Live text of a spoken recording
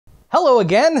Hello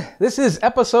again! This is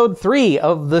episode 3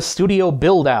 of the studio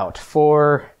build-out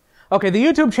for... Okay, the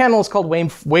YouTube channel is called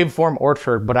Waveform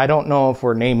Orchard, but I don't know if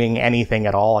we're naming anything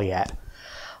at all yet.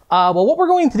 Well, what we're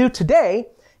going to do today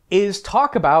is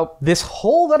talk about this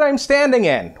hole that I'm standing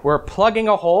in. We're plugging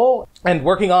a hole and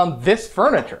working on this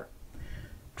furniture.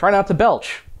 Try not to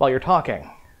belch while you're talking.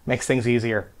 Makes things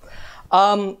easier.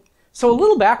 So a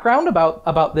little background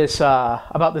about this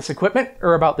equipment,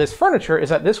 or about this furniture, is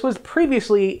that this was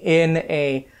previously in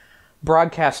a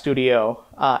broadcast studio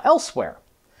elsewhere.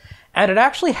 And it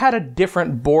actually had a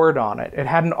different board on it. It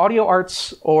had an Audio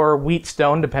Arts or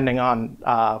Wheatstone, depending on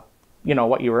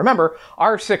what you remember,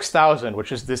 R6000,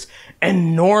 which is this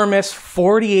enormous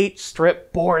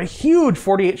 48-strip board, huge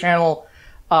 48-channel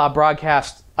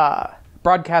broadcast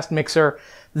mixer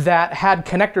that had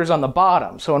connectors on the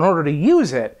bottom. So in order to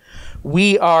use it,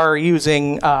 we are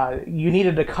using, you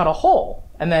needed to cut a hole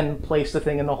and then place the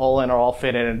thing in the hole, and it all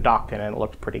fit in and docked in, and it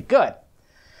looked pretty good.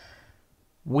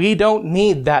 We don't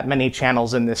need that many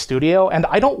channels in this studio, and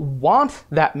I don't want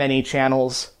that many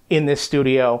channels in this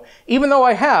studio, even though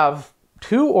I have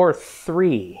 2 or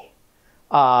 3,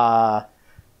 4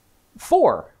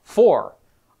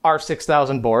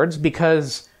 R6000 boards,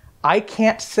 because I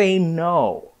can't say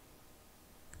no,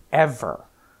 ever.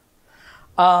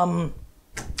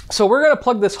 So we're going to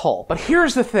plug this hole, but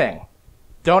here's the thing.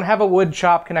 Don't have a wood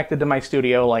shop connected to my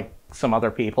studio like some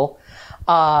other people,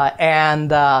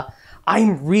 and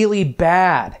I'm really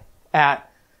bad at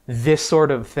this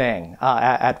sort of thing,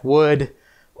 at wood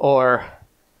or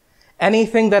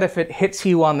anything that if it hits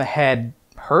you on the head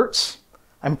hurts.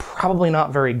 I'm probably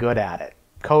not very good at it.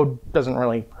 Code doesn't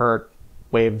really hurt.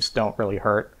 Waves don't really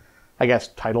hurt. I guess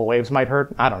tidal waves might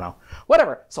hurt. I don't know.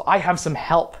 Whatever. So I have some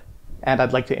help, and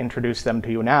I'd like to introduce them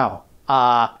to you now.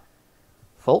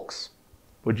 Folks,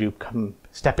 would you come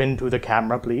step into the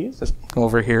camera, please? Just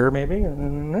over here, maybe?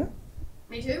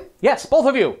 Me too? Yes, both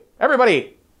of you.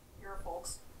 Everybody. Here,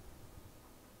 folks.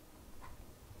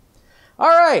 All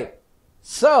right.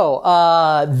 So,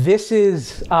 this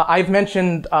is... I've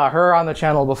mentioned her on the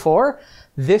channel before.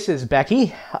 This is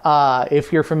Becky.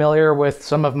 If you're familiar with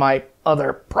some of my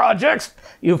other projects,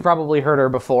 you've probably heard her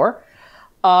before.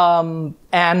 Yeah,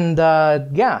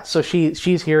 so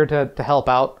she's here to help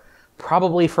out,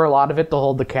 probably for a lot of it to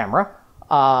hold the camera,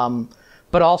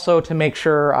 but also to make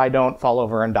sure I don't fall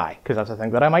over and die, because that's a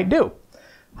thing that I might do.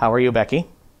 How are you, Becky?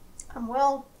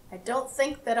 Well, I don't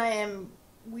think that I am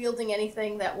wielding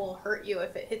anything that will hurt you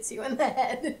if it hits you in the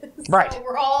head. So right.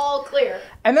 We're all clear.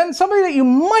 And then somebody that you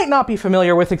might not be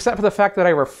familiar with, except for the fact that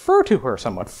I refer to her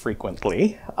somewhat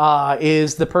frequently,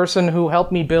 is the person who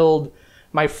helped me build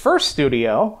my first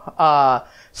studio.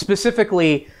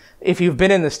 Specifically, if you've been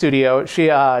in the studio,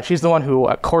 she's the one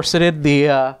who corseted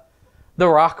the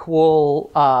rock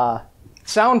wool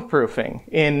soundproofing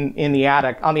in the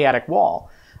attic, on the attic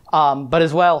wall, but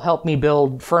as well helped me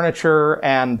build furniture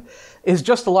and is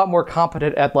just a lot more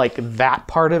competent at like that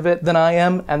part of it than I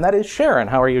am, and that is Sharon.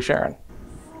 How are you, Sharon?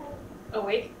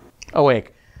 Awake.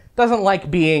 Awake. Doesn't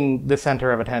like being the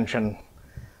center of attention.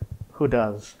 Who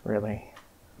does, really?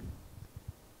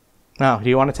 No, do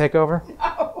you want to take over?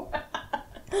 No.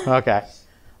 Okay.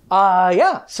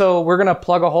 Yeah, so we're going to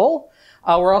plug a hole.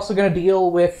 We're also going to deal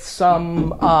with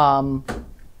some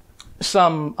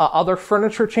other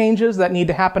furniture changes that need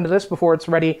to happen to this before it's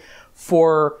ready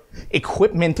for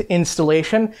equipment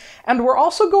installation. And we're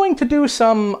also going to do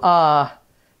some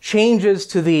changes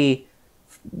to the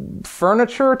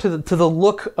furniture, to the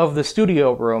look of the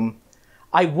studio room.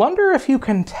 I wonder if you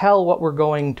can tell what we're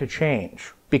going to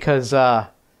change, because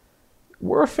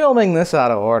we're filming this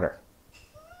out of order.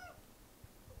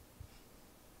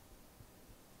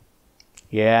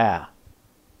 Yeah.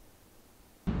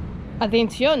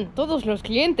 Atención, todos los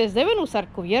clientes deben usar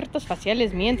cubiertos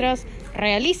faciales mientras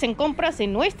realicen compras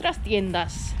en nuestras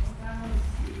tiendas.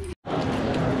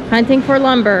 Hunting for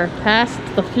lumber past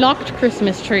the flocked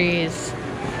Christmas trees.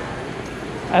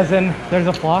 As in, there's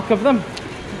a flock of them?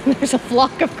 There's a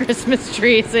flock of Christmas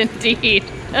trees, indeed.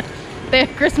 The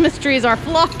Christmas trees are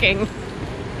flocking.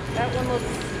 That one looks...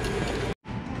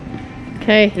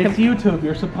 Okay. It's YouTube.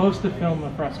 You're supposed to film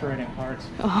the frustrating parts.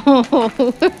 Oh.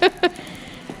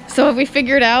 So have we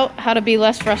figured out how to be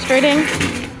less frustrating?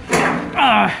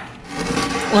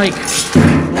 Like,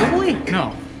 globally?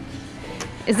 No.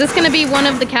 Is this going to be one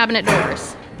of the cabinet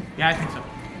doors? Yeah, I think so.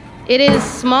 It is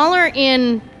smaller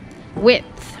in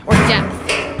width or depth.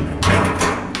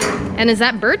 And is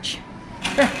that birch?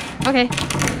 Yeah. Okay.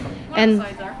 And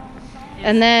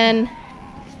then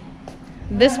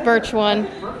this birch one.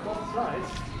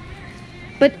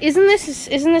 But isn't this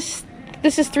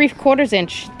This is 3/4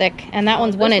 inch thick, and that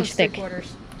one's 1 inch thick.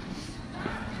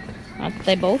 Aren't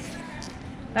they both?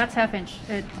 That's half-inch.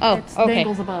 It's okay.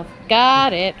 dangles above.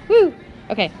 Got it. Woo!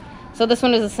 Okay, so this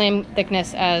one is the same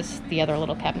thickness as the other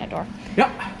little cabinet door.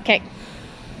 Yep. Okay.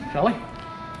 Shall we?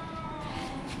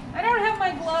 I don't have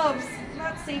my gloves. I'm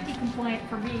not safety compliant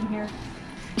for being here.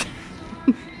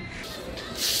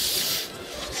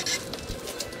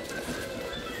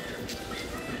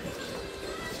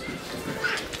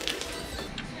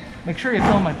 Make sure you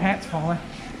tell my pants falling.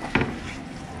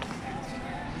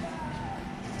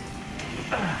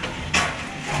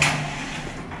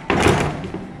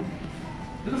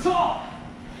 To the saw!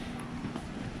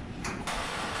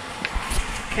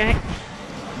 Okay.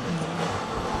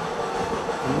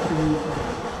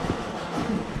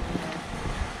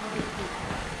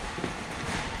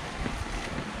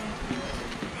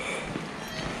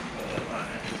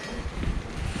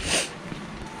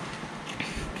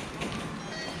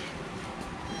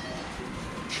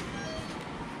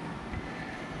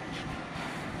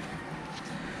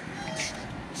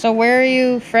 So where are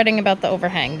you fretting about the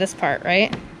overhang? This part,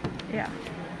 right? Yeah.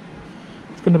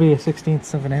 It's going to be a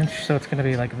 1/16 of an inch, so it's going to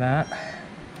be like that.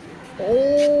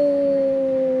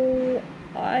 Oh,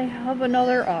 I have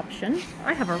another option.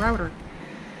 I have a router.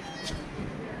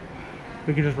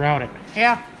 We can just route it.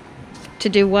 Yeah. To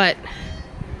do what?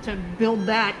 To build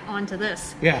that onto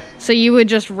this. Yeah. So you would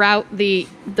just route the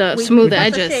smooth we cut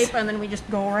edges. the shape and then we just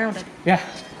go around it. Yeah.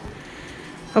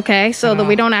 Okay, so that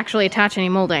we don't actually attach any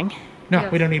molding. No, Yeah.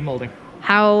 we don't need molding.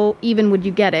 How even would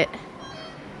you get it?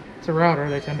 It's a router.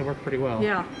 They tend to work pretty well.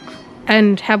 Yeah.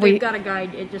 And have We've we... got a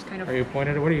guide. It just kind of... Are you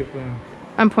pointed? What are you?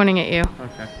 I'm pointing at you.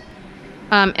 Okay.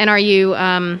 And are you...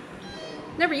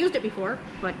 Never used it before,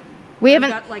 but we I've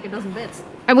haven't... got like a dozen bits.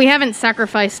 We haven't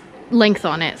sacrificed length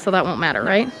on it, so that won't matter,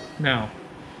 right? No.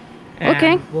 And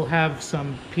Okay. We'll have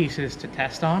some pieces to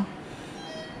test on.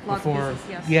 Lots before, of pieces,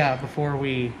 yes. Yeah, before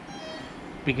we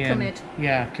begin. Commit.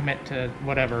 Yeah, commit to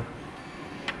whatever.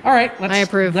 All right, I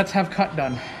approve. Let's have cut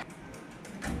done.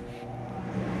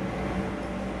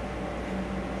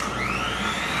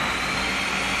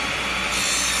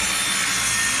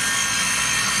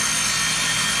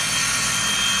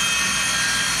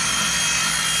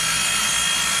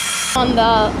 On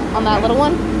that little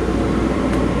one?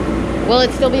 Will it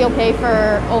still be okay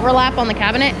for overlap on the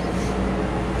cabinet?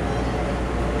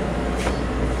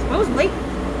 Supposedly.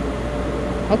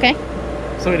 Okay.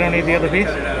 So we don't need the other piece?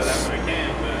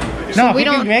 No, we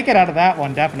don't- can make it out of that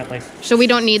one, definitely. So we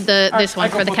don't need this Alright, one I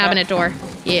go for the put cabinet that. door.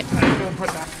 Yeah. Go and put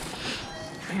that.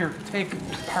 Here, take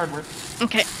hardware.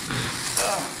 Okay.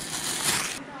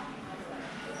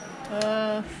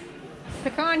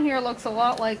 Pecan here looks a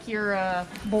lot like your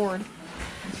board.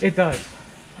 It does.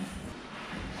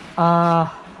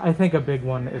 I think a big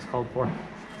one is called for.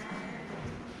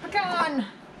 Pecan!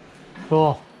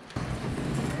 Cool.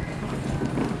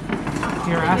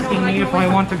 You're asking me if I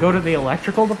want to go to the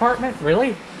electrical department?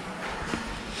 Really?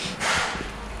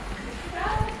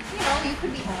 Well, you know, you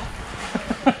could be off.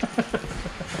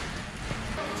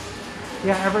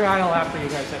 Yeah, every aisle after you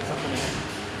guys have something in it.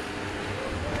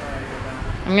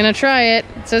 I'm gonna try it.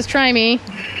 It says try me.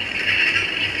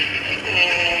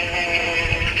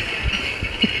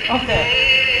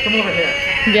 Okay, come over here.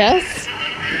 Yes?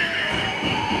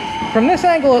 From this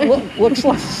angle, it looks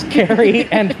less scary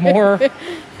and more,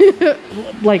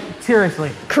 like,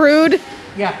 seriously. Crude?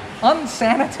 Yeah,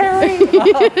 unsanitary?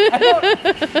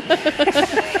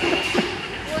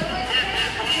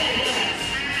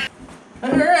 All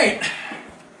right.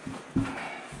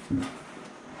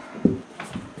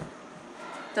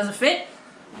 Does it fit?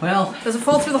 Well, Does it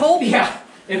fall through the hole? yeah,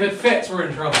 if it fits, we're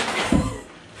in trouble.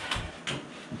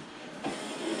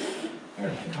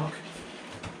 There's the hook.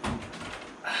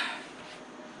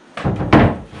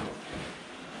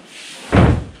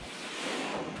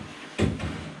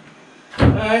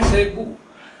 I say boo.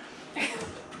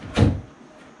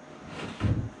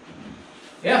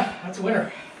 Yeah, that's a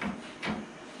winner.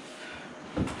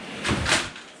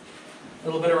 A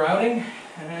little bit of routing,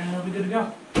 and it'll be good to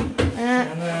go.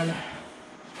 And then,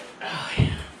 oh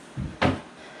yeah.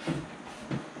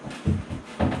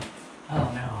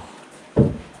 Oh no.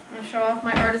 I'm gonna show off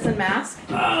my artisan mask.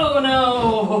 Oh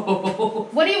no!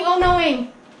 What are you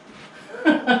oh-knowing?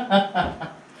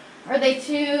 Are they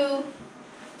too...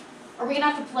 Are we gonna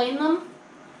have to plane them?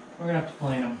 We're gonna have to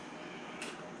plane them.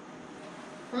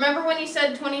 Remember when you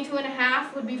said 22 and a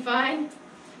half would be fine?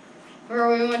 Or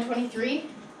we went 23?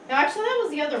 No, actually that was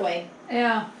the other way.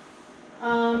 Yeah.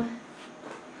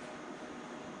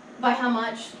 By how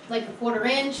much? Like a 1/4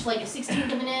 inch? Like a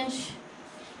 1/16 of an inch?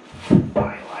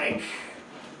 I like.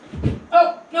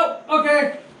 Oh, no,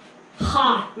 okay.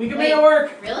 Ha! We can make it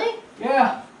work. Really?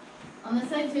 Yeah, On this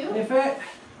side too? they fit.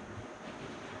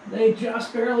 They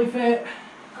just barely fit.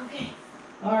 Okay.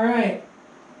 All right.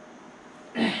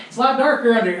 It's a lot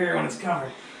darker under here when it's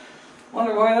covered.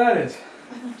 Wonder why that is.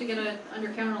 I have to get an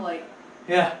under-counter light.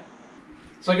 Yeah.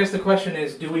 So I guess the question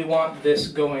is, do we want this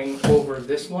going over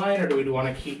this line, or do we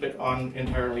want to keep it on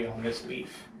entirely on this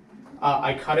leaf?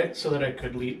 I cut it so that it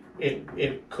could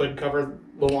it could cover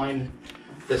the line,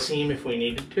 the seam if we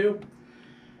needed to,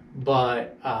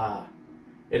 but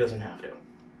it doesn't have to.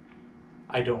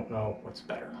 I don't know what's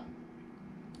better.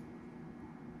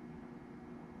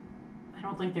 I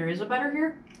don't think there is a better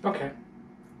here. Okay.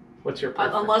 What's your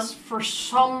preference? Unless for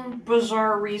some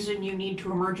bizarre reason you need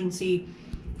to emergency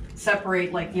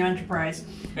separate like the Enterprise.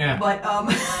 Yeah. But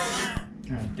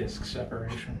Disc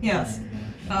separation. yes.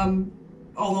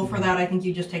 Although for that I think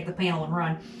you just take the panel and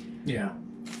run. Yeah.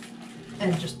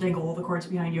 And just dangle all the cords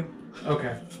behind you.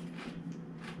 Okay.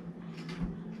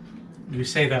 You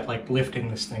say that like lifting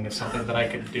this thing is something that I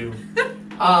could do.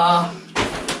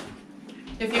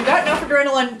 If you've got enough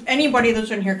adrenaline, anybody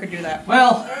that's in here could do that.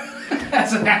 Well,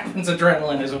 as it happens,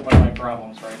 adrenaline isn't one of my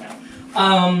problems right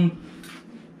now.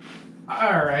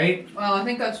 All right. Well, I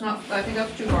think that's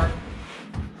too hard.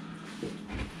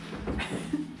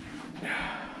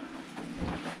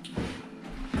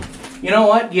 You know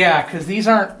what? Yeah, because these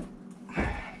aren't...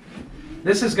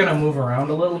 This is going to move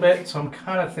around a little bit, so I'm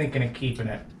kind of thinking of keeping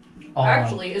it all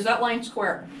Actually, is that line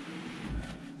square?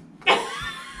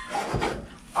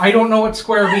 I don't know what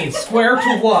square means. Square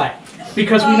to what?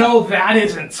 Because we know that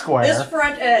isn't square. This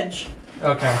front edge.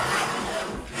 Okay.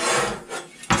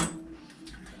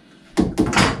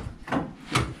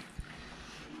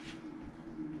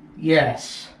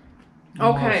 Yes.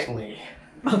 Okay.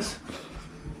 Mostly.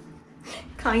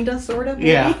 Kinda, sorta. Maybe.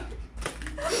 Yeah.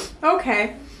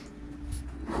 Okay.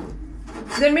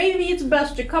 Then maybe it's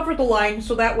best to cover the line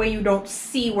so that way you don't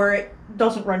see where it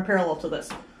doesn't run parallel to this.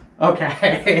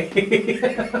 Okay.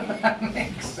 That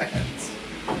makes sense.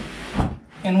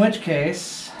 In which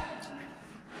case...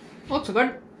 Looks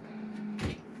good.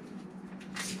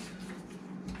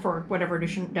 For whatever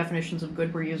definitions of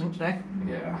good we're using today.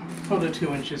 Yeah. Put it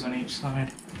 2 inches on each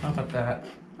side. How about that?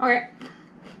 Okay.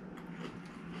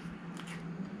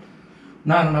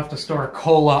 Not enough to store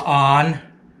cola on.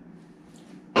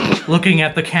 Looking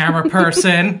at the camera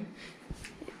person.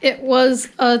 It was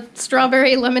a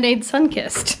strawberry lemonade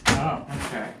sun-kissed. Oh,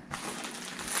 okay.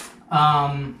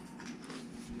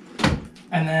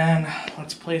 And then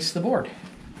let's place the board.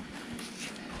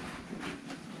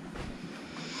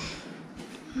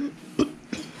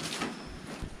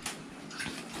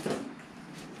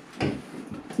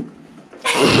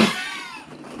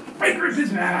 My grip is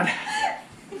bad.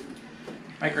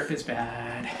 My grip is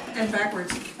bad. And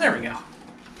backwards. There we go.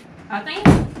 I think.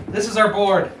 This is our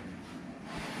board.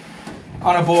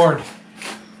 On a board.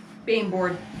 Being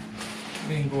bored.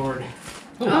 Being bored.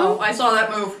 Oh, I saw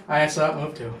that move. I saw it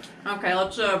move too. Okay,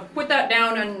 let's put that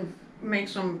down and make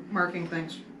some marking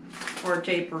things. Or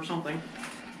tape or something.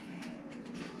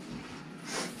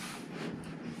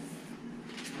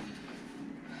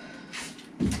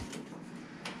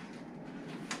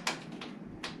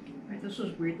 Right, this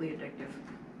is weirdly addictive.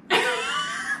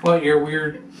 What, your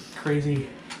weird, crazy...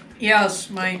 Yes,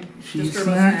 my Cheese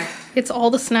disturbance snack? snack. It's all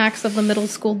the snacks of the middle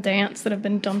school dance that have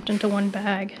been dumped into one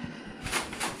bag.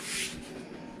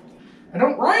 I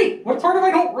don't write! What part of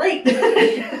I don't write?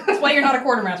 That's why you're not a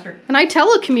quartermaster. And I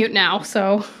telecommute now,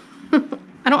 so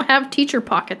I don't have teacher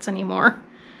pockets anymore.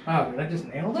 Oh, did I just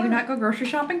nail Do that? you not go grocery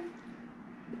shopping?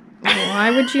 Why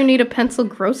would you need a pencil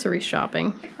grocery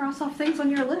shopping? Cross off things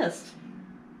on your list.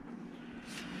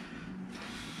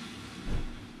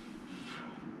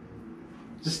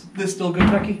 Is this still good,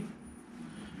 Becky?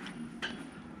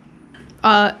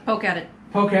 Poke at it.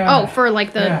 Poke out. Oh, for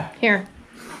like the... Yeah. Here.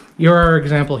 You're our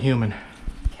example human.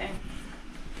 Okay.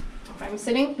 If I'm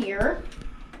sitting here,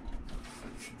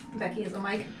 Becky is a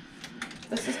mic.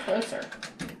 this is closer.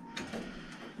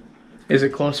 Is it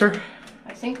closer?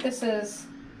 I think this is...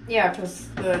 Yeah, because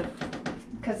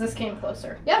this came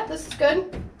closer. Yeah, this is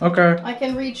good. Okay. I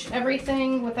can reach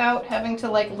everything without having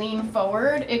to like lean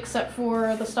forward, except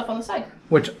for the stuff on the side.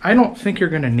 Which I don't think you're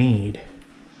gonna need.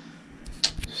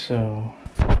 So...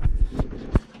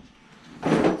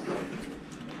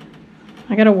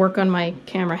 I gotta work on my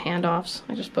camera handoffs.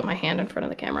 I just put my hand in front of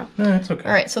the camera. That's okay.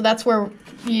 All right, so that's where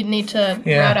you need to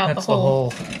Yeah, route out that's the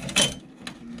hole.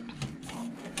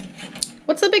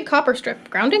 What's the big copper strip?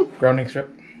 Grounding? Grounding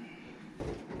strip.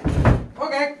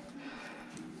 Okay.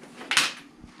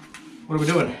 What are we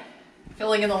doing?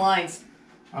 Filling in the lines.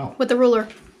 Oh. With the ruler.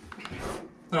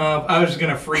 I was just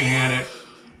gonna freehand it.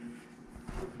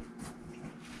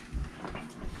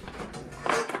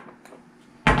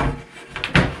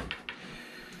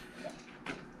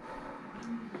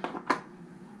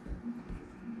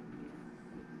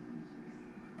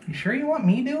 sure you want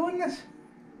me doing this?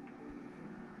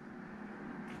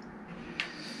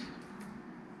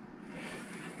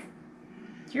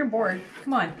 You're bored.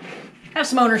 Come on. Have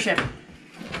some ownership.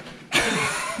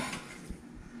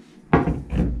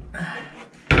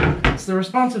 It's the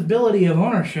responsibility of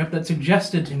ownership that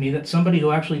suggested to me that somebody who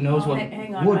actually knows what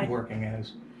hang on, woodworking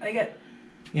is. I get...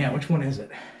 Yeah, which one is it?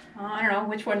 I don't know.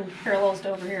 Which one parallels to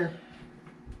over here?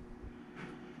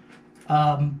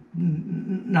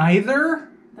 Neither?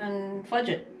 Then fudge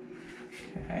it.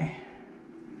 Okay.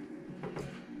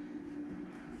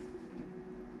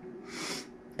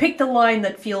 Pick the line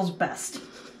that feels best.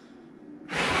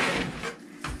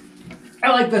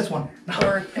 I like this one.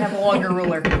 Or have a longer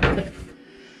ruler.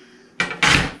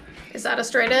 Is that a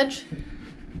straight edge?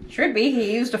 Should be.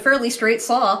 He used a fairly straight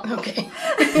saw. Okay.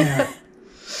 Yeah.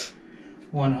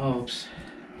 One hopes.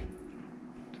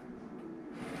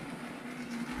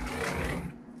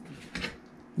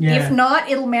 Yeah. If not,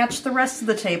 it'll match the rest of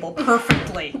the table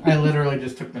perfectly. I literally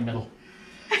just took the middle.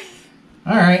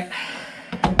 All right.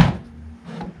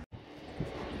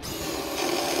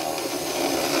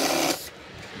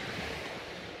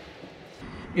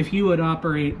 If you would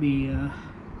operate the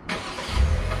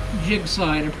jigsaw,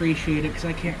 I'd appreciate it, because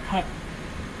I can't cut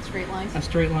Straight lines. a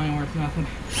straight line worth nothing.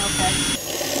 Okay.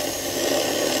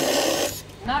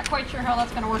 Not quite sure how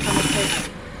that's going to work on this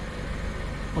table.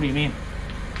 What do you mean?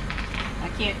 I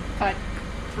can't cut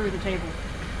through the table.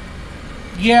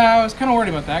 Yeah, I was kind of worried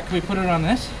about that. Could we put it on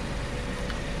this?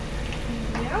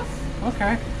 Yes?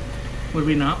 Okay. Would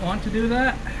we not want to do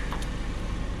that?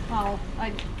 Oh,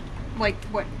 like,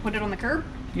 what, put it on the curb?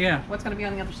 Yeah. What's going to be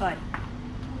on the other side?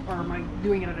 Or am I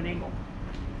doing it at an angle?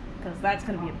 Because that's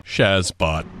going to be a...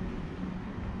 Shazbot.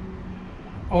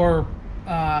 Or,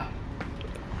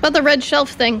 About the red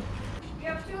shelf thing. You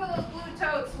have two of those blue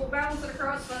totes. We'll balance it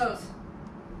across those.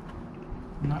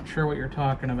 I'm not sure what you're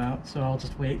talking about, so I'll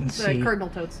just wait and The see. cardinal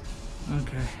totes.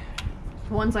 Okay.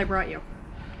 The ones I brought you.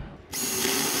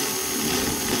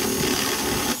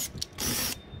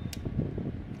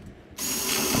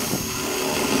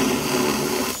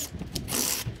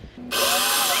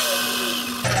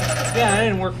 Yeah, that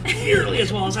didn't work nearly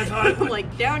as well as I thought it would.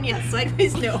 Like, down yes,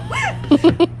 sideways no.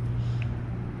 Hang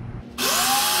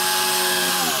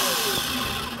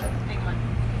on.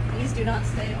 These do not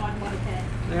stay on my head.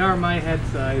 They are my head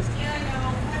size. Yeah, I know.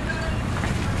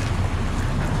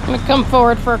 I'm gonna come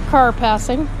forward for a car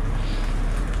passing.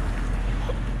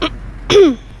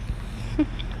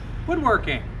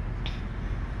 Woodworking.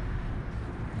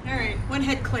 Alright, one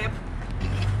head clamp.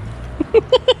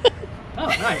 Oh,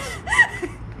 nice.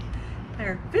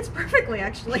 There. Fits perfectly,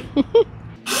 actually.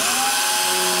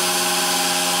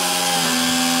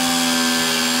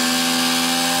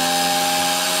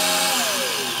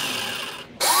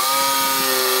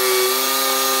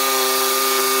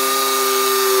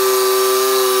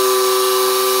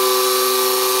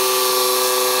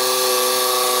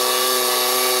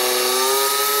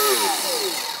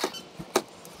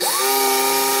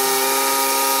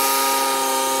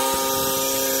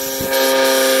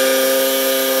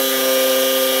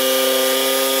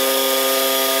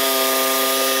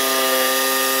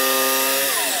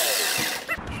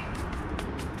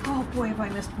 Oh boy, have I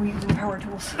missed using power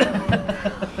tools.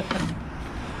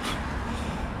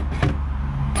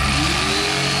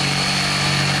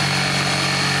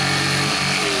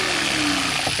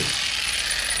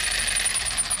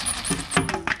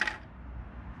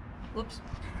 Whoops.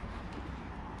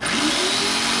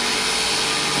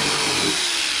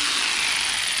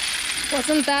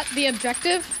 Wasn't that the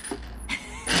objective?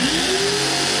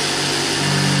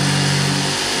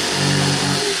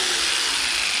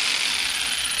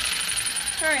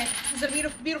 Alright, is it a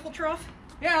beautiful, beautiful trough?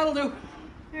 Yeah, that'll do.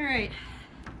 Alright.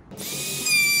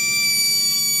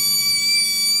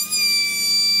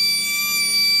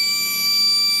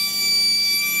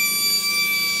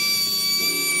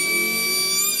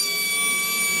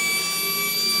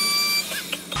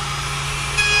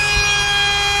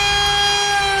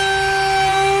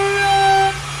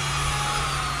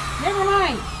 Never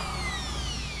mind.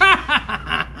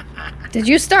 Did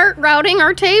you start routing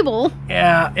our table?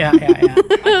 Yeah.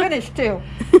 I finished too.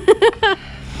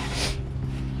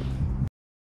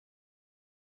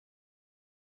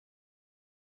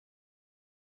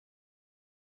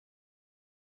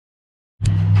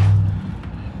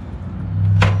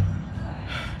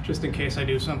 Just in case I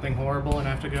do something horrible and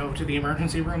have to go to the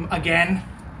emergency room again.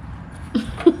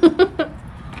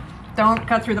 Don't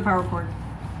cut through the power cord.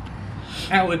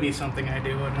 That would be something I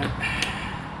do, wouldn't it?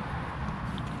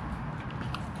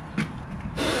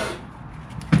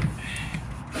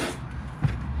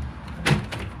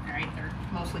 Alright, they're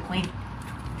mostly clean.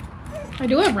 I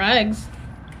do have rags.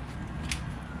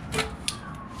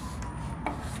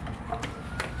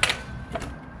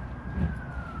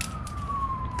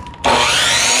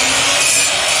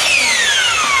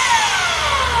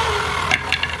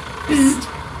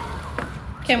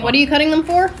 Kim, what are you cutting them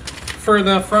for? For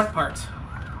the front parts.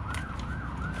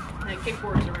 The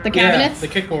kickboards are The cabinets? Yeah,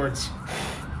 the kickboards.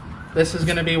 This is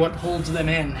gonna be what holds them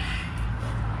in.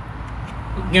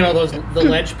 You know the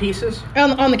ledge pieces?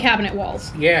 On the cabinet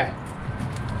walls. Yeah.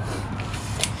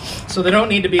 So they don't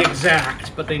need to be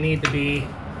exact, but they need to be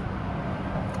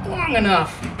long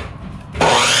enough.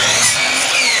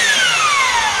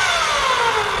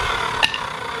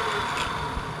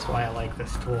 That's why I like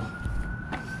this tool.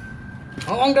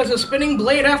 How long does a spinning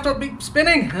blade have to be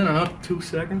spinning? I don't know, 2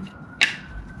 seconds.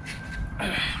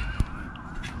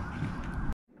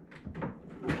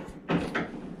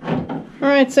 All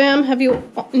right, Sam, have you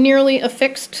nearly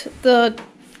affixed the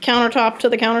countertop to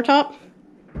the countertop?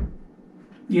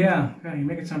 Yeah, you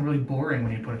make it sound really boring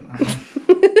when you put it on.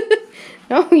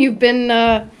 No, you've been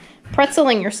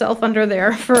pretzeling yourself under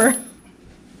there for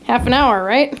half an hour,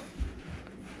 right?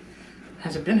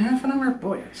 Has it been half an hour?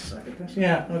 Boy, I suck at this.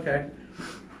 Yeah, okay.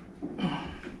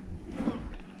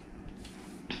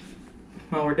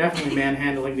 Well, we're definitely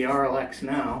manhandling the RLX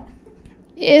now.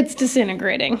 It's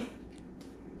disintegrating.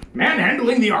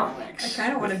 Manhandling the I RLX.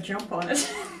 kind of want to jump on it.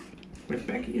 With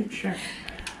Becky and Sharon.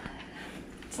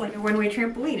 It's like a one-way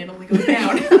trampoline. It only goes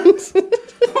down. In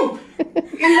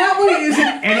that way,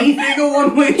 isn't anything a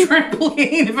one-way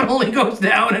trampoline if it only goes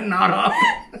down and not up?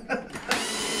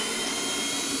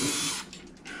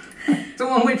 It's a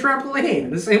one-way trampoline,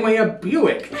 the same way a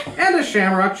Buick and a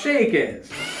Shamrock Shake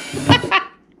is.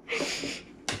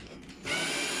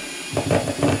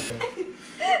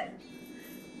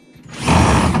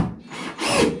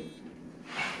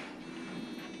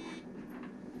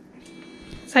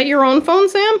 Is that your own phone,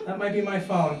 Sam? That might be my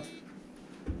phone.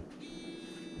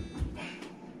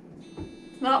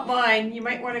 Not mine. You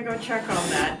might want to go check on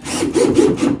that.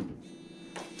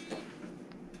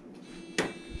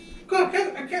 God,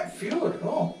 I can't feel it at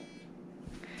all.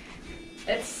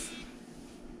 It's...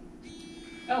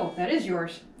 Oh, that is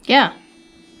yours. Yeah.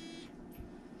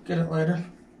 Get it later.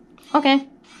 Okay.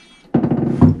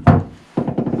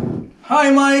 Hi,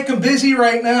 Mike. I'm busy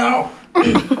right now.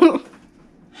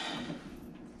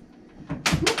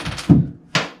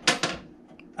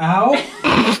 Ow.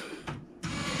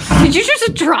 Did you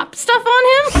just drop stuff on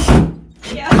him?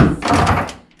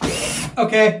 Yes.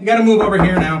 Okay, you gotta move over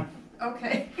here now.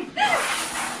 Okay.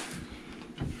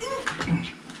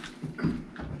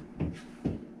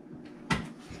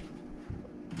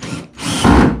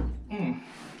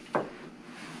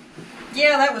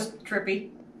 Yeah, that was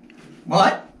trippy.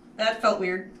 What? That felt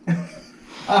weird.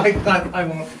 I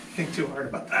won't think too hard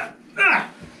about that. Ah!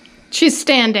 She's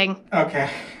standing. Okay.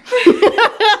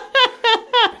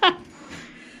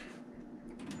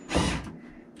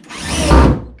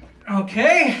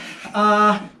 Okay.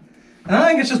 I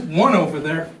think it's just one over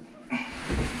there.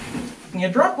 You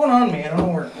dropped one on me. I don't know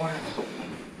where it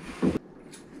went.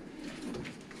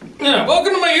 Yeah,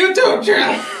 welcome to my YouTube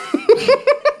channel.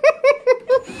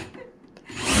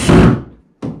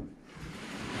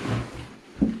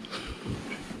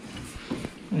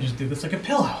 Let me just do this like a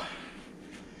pillow.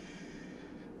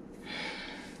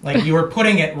 Like you were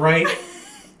putting it right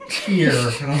here.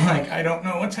 And I'm like, I don't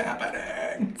know what's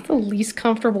happening. It's the least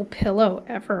comfortable pillow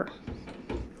ever.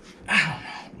 I don't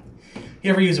know. You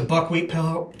ever use a buckwheat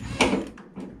pillow?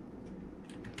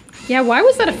 Yeah, why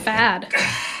was that a fad?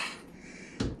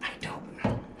 I don't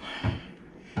know.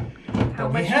 How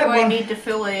we much do had I one. need to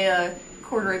fill a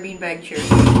corduroy beanbag chair?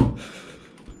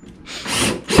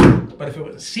 But if it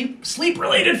was a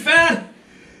sleep-related fad,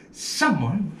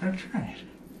 someone would have tried.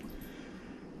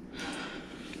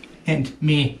 And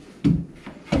me.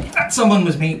 That someone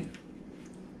was me.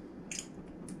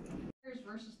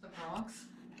 Versus the Bronx.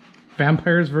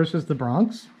 Vampires versus the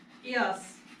Bronx?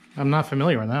 Yes. I'm not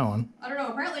familiar with that one. I don't know.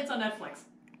 Apparently it's on Netflix.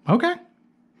 Okay.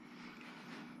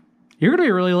 You're gonna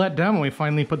be really let down when we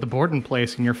finally put the board in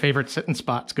place and your favorite sitting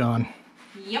spot's gone.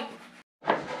 Yep.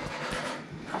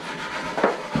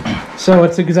 So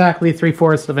it's exactly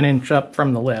 3/4 of an inch up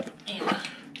from the lip. Yeah.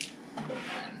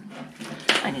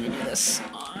 I need to do this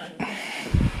on.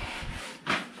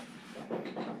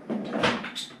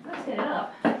 Let's get it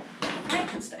up. I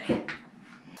can stay.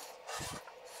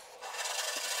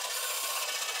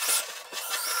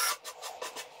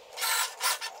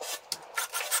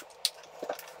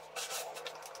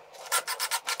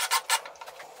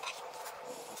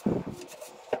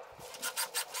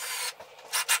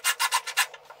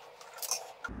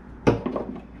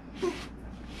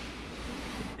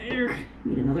 There.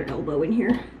 elbow in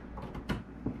here.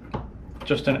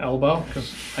 Just an elbow?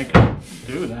 Because I can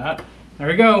do that. There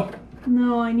we go.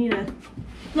 No, I need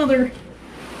another.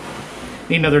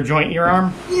 Need another joint in your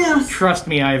arm? Yes. Trust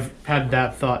me, I've had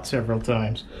that thought several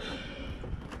times.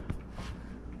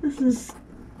 This is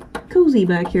cozy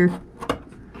back here.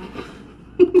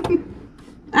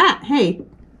 Ah, hey.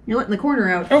 You're letting the corner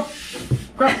out. Oh,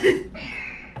 crap.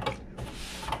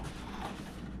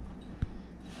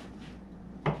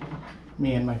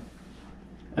 Me and my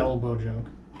elbow joke.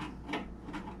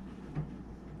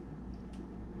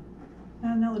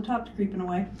 And now the top's creeping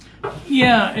away.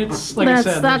 Yeah, it's like I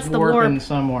said, that's there's the warping warp.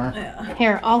 somewhere. Yeah.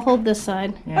 Here, I'll hold this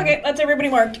side. Yeah. Okay, that's everybody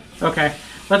marked. Okay,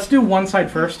 let's do one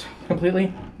side first,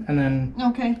 completely, and then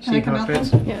Okay, can see I come how out it fits.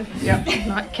 then? Yeah. Yeah.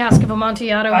 Not cask of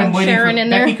Amontillado I'm and waiting Sharon for in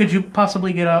Becky. there. Could you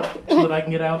possibly get out so that I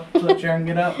can get out, so that Sharon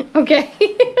can get out? Okay.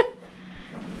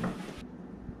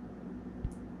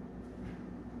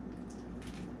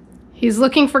 He's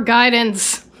looking for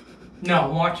guidance. No,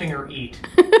 I'm watching her eat.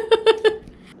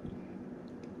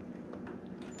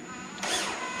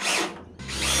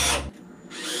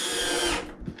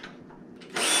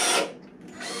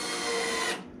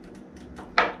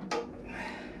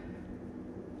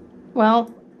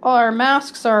 Well, our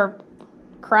masks are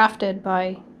crafted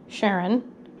by Sharon.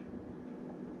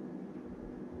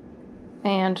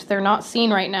 And they're not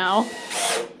seen right now.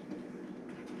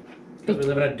 Because we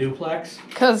live in a duplex.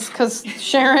 Because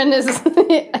Sharon is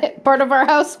part of our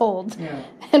household. Yeah.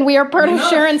 And we are part of Not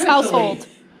Sharon's officially, household.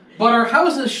 But our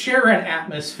houses share an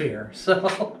atmosphere,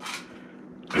 so...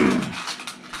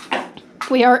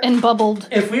 We are embubbled.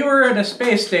 If we were in a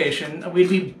space station, we'd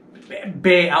be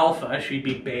Bay Alpha, she'd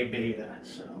be Bay Beta,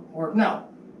 so... Or, no.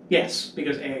 Yes,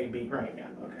 because A, B, right, yeah,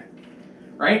 okay.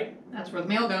 Right? That's where the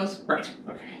mail goes. Right,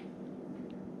 okay.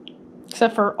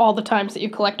 Except for all the times that you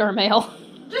collect our mail.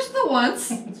 Just the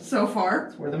once, so far.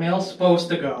 That's where the mail's supposed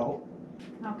to go.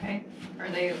 Okay. Are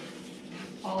they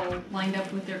all lined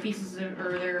up with their pieces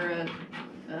or their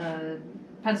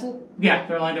pencil? Yeah,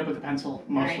 they're lined up with a pencil,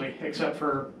 mostly, except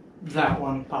for that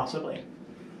one, possibly.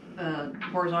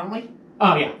 Horizontally?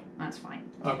 Oh, yeah. That's fine.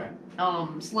 Okay.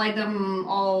 Slide them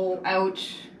all out.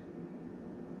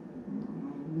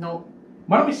 Nope.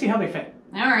 Why don't we see how they fit?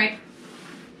 Alright.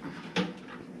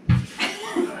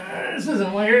 This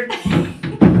isn't weird. Here,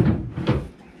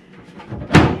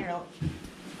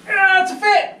 It's a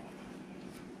fit!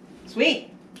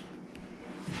 sweet.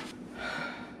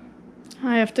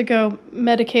 I have to go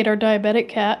medicate our diabetic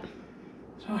cat.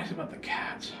 It's always about the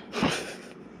cats.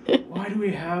 Why do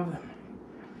we have them?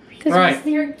 Because Right.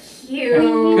 They're cute.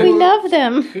 we love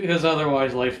them. Because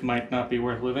otherwise life might not be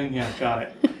worth living. Yeah, got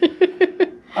it.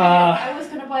 I was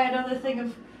gonna buy another thing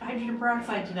of hydrogen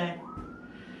peroxide today.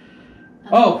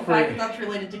 Oh, the fact great. that that's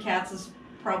related to cats is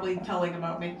probably telling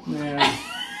about me. Yeah.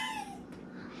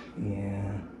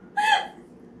 Yeah.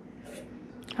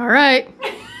 All right.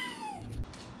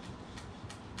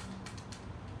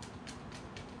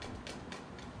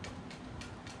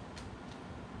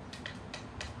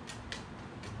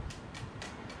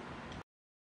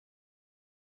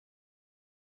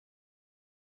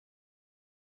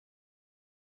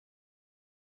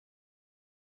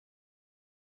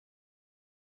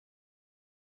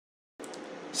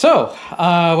 So,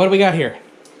 what do we got here?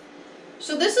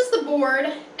 So this is the board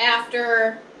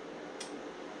after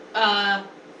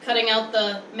cutting out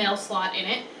the mail slot in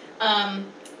it.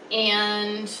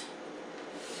 And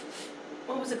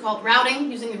what was it called?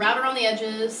 Routing, using the router on the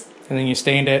edges. And then you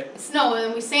stained it. No, and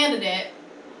then we sanded it.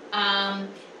 And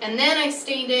then I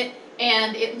stained it,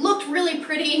 and it looked really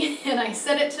pretty, and I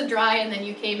set it to dry, and then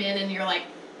you came in and you're like,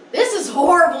 this is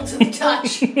horrible to the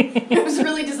touch. I was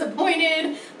really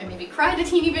disappointed. I maybe cried a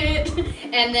teeny bit,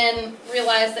 and then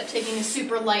realized that taking a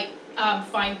super light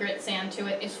fine grit sand to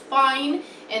it is fine,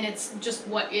 and it's just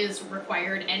what is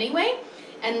required anyway.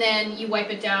 And then you wipe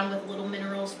it down with a little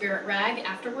mineral spirit rag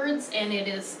afterwards, and it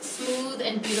is smooth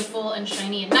and beautiful and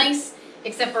shiny and nice,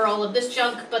 except for all of this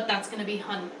junk, but that's going to be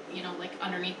like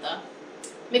underneath the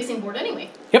mixing board anyway.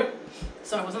 Yep.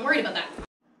 So I wasn't worried about that.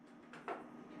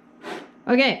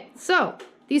 Okay, so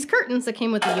these curtains that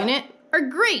came with the unit are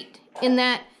great in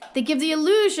that they give the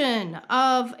illusion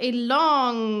of a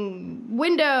long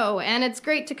window, and it's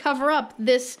great to cover up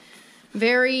this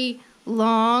very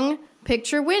long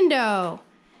picture window.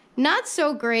 Not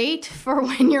so great for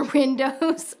when your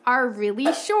windows are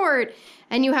really short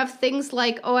and you have things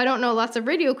like, oh, I don't know, lots of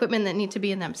radio equipment that need to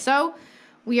be in them. So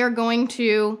we are going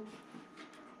to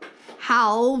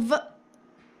halve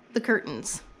the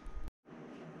curtains.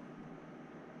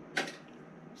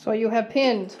 So you have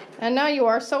pinned, and now you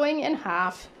are sewing in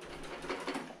half.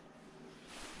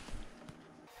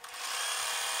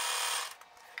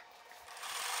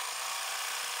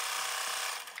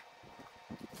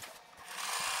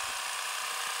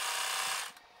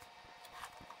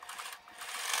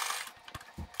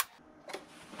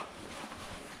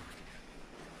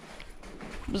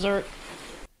 Berserk.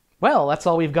 Well, that's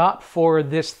all we've got for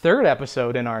this third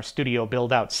episode in our studio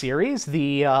build-out series.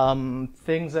 The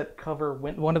things that cover...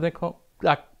 What are they called?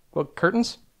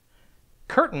 Curtains?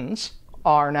 Curtains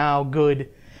are now good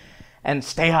and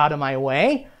stay out of my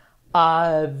way.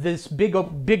 This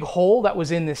big hole that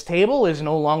was in this table is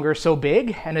no longer so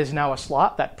big and is now a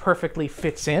slot that perfectly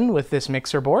fits in with this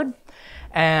mixer board.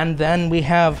 And then we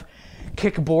have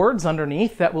kickboards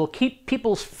underneath that will keep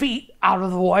people's feet out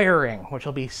of the wiring, which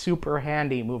will be super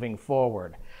handy moving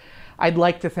forward. I'd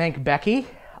like to thank Becky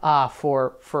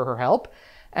for her help,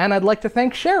 and I'd like to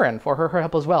thank Sharon for her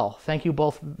help as well. Thank you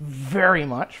both very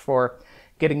much for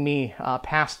getting me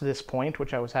past this point,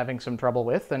 which I was having some trouble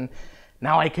with, and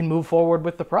now I can move forward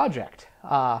with the project.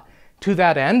 To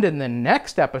that end, in the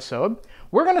next episode,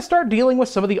 we're going to start dealing with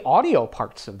some of the audio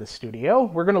parts of the studio.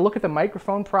 We're going to look at the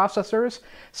microphone processors,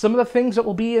 some of the things that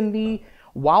will be in the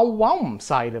wow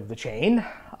side of the chain.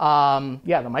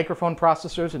 The microphone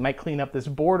processors, it might clean up this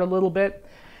board a little bit,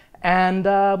 and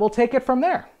we'll take it from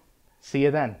there. See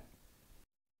you then.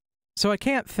 So I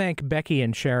can't thank Becky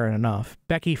and Sharon enough.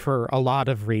 Becky for a lot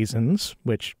of reasons,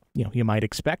 which you might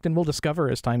expect and we'll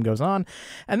discover as time goes on.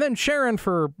 And then Sharon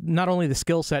for not only the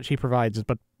skill set she provides,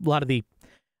 but a lot of the,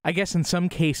 I guess in some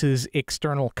cases,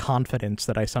 external confidence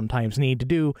that I sometimes need to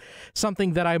do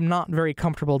something that I'm not very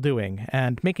comfortable doing.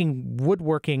 And making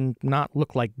woodworking not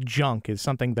look like junk is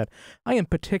something that I am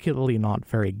particularly not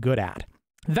very good at.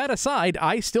 That aside,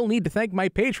 I still need to thank my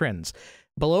patrons.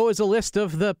 Below is a list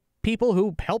of the people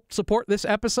who helped support this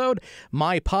episode,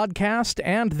 my podcast,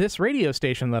 and this radio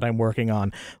station that I'm working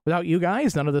on. Without you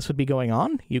guys, none of this would be going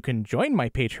on. You can join my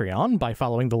Patreon by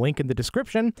following the link in the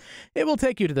description. It will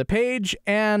take you to the page,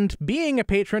 and being a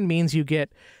patron means you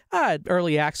get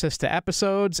early access to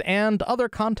episodes and other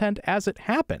content as it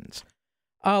happens.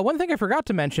 One thing I forgot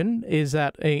to mention is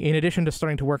that in addition to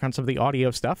starting to work on some of the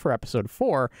audio stuff for episode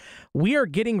 4, we are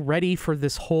getting ready for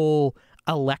this whole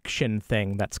election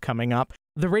thing that's coming up.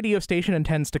 The radio station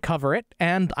intends to cover it,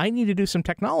 and I need to do some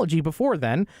technology before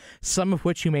then, some of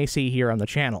which you may see here on the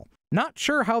channel. Not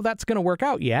sure how that's going to work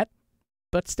out yet,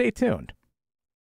 but stay tuned.